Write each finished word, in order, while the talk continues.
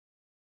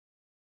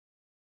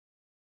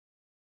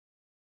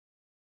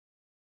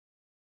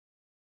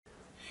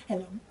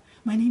Hello,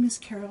 my name is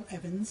Carol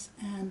Evans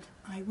and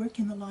I work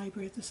in the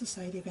library at the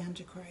Society of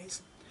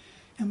Antiquaries.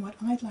 And what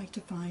I'd like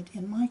to find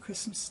in my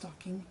Christmas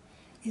stocking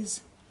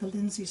is the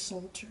Lindsay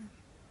Psalter.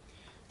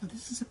 Now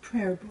this is a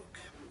prayer book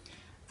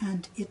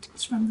and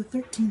it's from the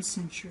 13th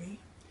century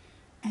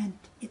and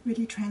it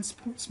really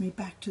transports me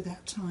back to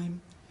that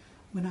time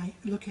when I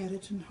look at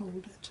it and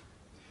hold it.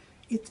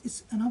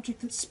 It's an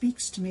object that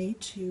speaks to me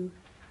through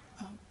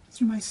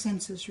my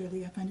senses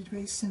really. I find it a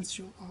very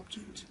sensual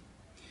object.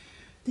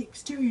 The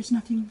exterior is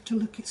nothing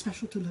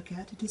special to look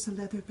at. It is a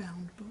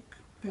leather-bound book,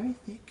 very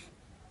thick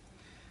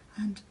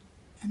and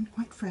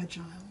quite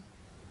fragile.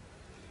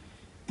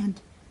 And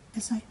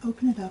as I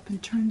open it up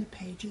and turn the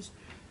pages,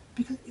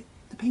 because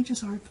the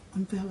pages are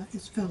on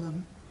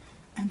vellum,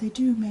 and they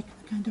do make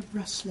a kind of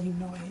rustling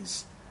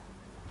noise,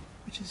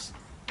 which is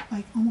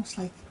almost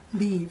like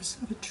leaves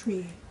of a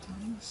tree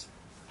telling us.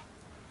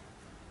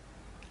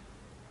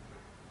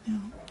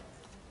 Now,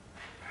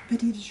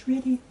 but it is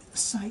really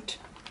sight,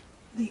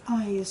 the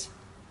eyes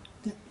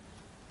that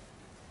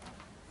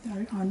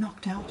are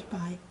knocked out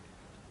by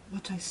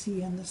what I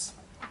see in this,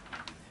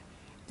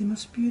 the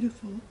most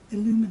beautiful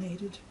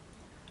illuminated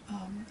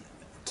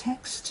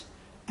text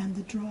and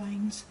the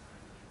drawings.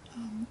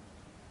 I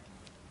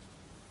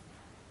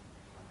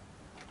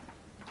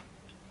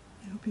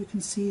hope you can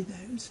see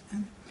those,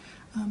 and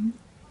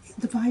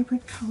the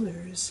vibrant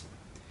colors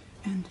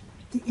and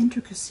the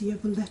intricacy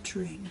of the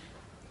lettering.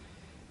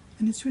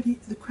 And it's really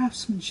the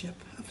craftsmanship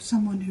of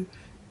someone who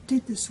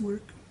did this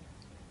work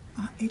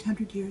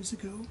 800 years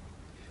ago.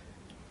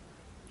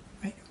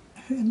 Right?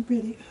 And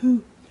really,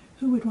 who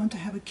would want to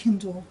have a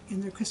Kindle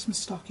in their Christmas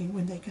stocking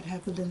when they could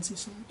have the Lindsay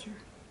Psalter?